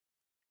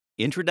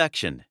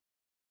Introduction.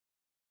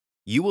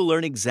 You will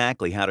learn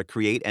exactly how to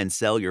create and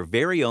sell your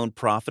very own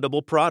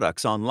profitable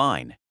products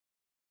online.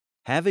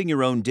 Having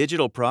your own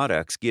digital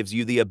products gives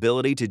you the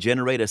ability to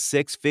generate a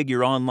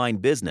six-figure online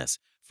business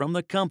from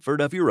the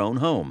comfort of your own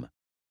home.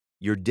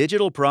 Your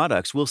digital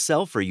products will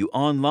sell for you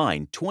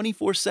online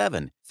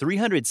 24/7,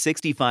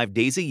 365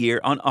 days a year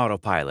on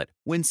autopilot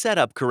when set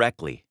up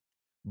correctly,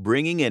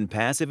 bringing in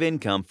passive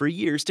income for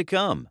years to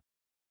come.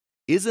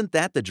 Isn't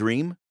that the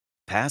dream?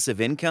 Passive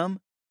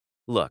income?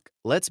 Look,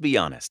 let's be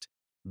honest.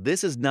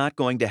 This is not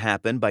going to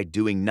happen by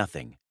doing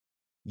nothing.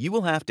 You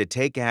will have to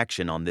take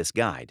action on this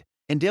guide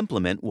and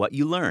implement what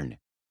you learn.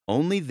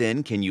 Only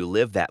then can you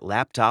live that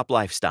laptop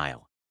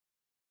lifestyle.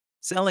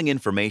 Selling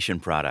information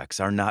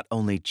products are not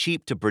only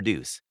cheap to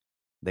produce,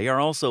 they are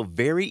also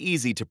very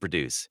easy to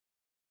produce.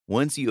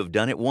 Once you have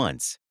done it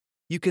once,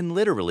 you can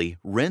literally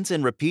rinse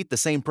and repeat the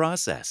same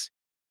process.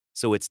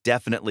 So it's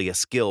definitely a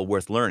skill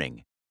worth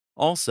learning.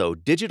 Also,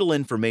 digital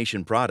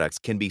information products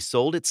can be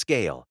sold at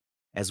scale,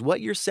 as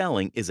what you're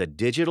selling is a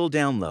digital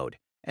download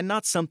and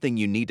not something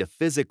you need to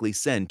physically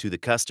send to the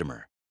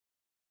customer.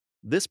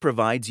 This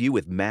provides you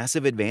with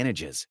massive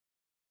advantages.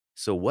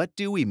 So what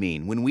do we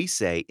mean when we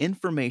say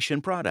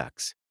information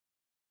products?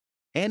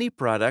 Any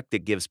product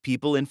that gives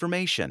people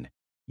information,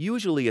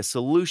 usually a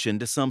solution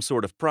to some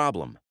sort of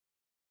problem.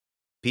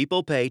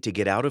 People pay to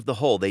get out of the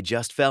hole they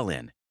just fell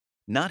in,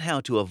 not how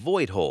to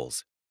avoid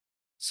holes.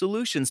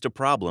 Solutions to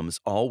problems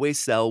always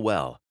sell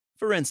well.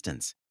 For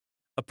instance,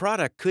 a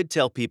product could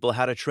tell people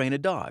how to train a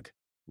dog,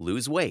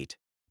 lose weight,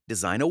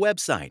 design a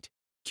website,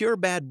 cure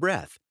bad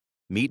breath,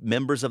 meet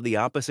members of the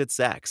opposite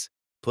sex,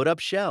 put up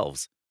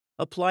shelves,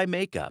 apply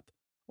makeup,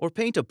 or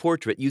paint a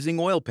portrait using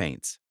oil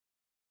paints.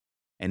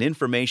 An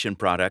information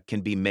product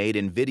can be made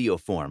in video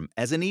form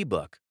as an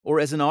ebook or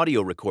as an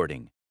audio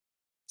recording.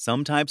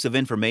 Some types of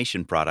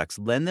information products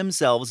lend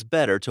themselves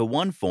better to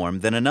one form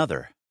than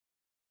another.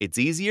 It's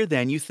easier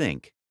than you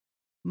think.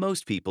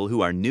 Most people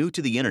who are new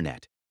to the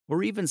internet,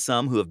 or even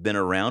some who have been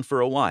around for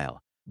a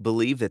while,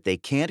 believe that they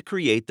can't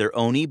create their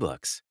own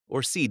ebooks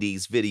or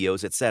CDs,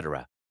 videos,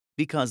 etc.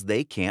 because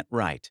they can't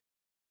write.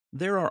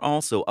 There are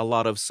also a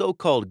lot of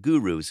so-called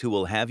gurus who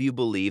will have you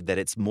believe that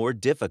it's more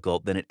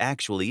difficult than it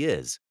actually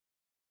is.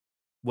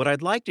 What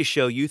I'd like to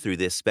show you through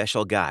this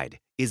special guide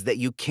is that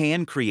you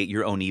can create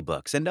your own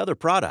ebooks and other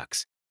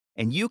products,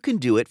 and you can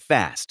do it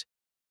fast.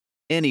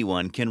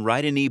 Anyone can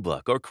write an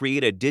ebook or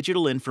create a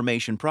digital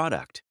information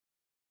product.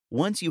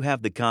 Once you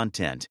have the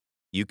content,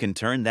 you can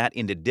turn that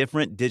into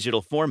different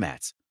digital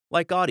formats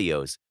like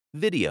audios,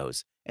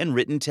 videos, and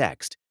written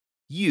text.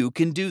 You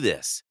can do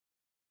this.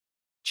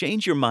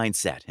 Change your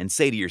mindset and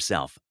say to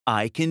yourself,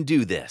 I can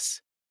do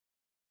this.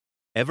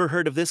 Ever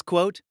heard of this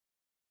quote?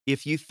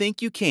 If you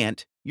think you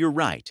can't, you're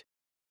right.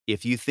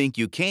 If you think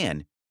you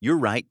can, you're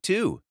right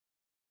too.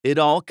 It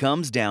all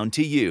comes down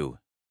to you.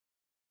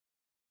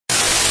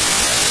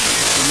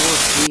 For more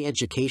free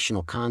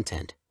educational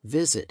content,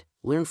 visit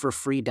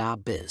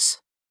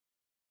learnforfree.biz.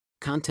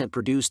 Content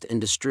produced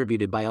and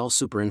distributed by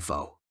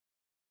AllSuperInfo.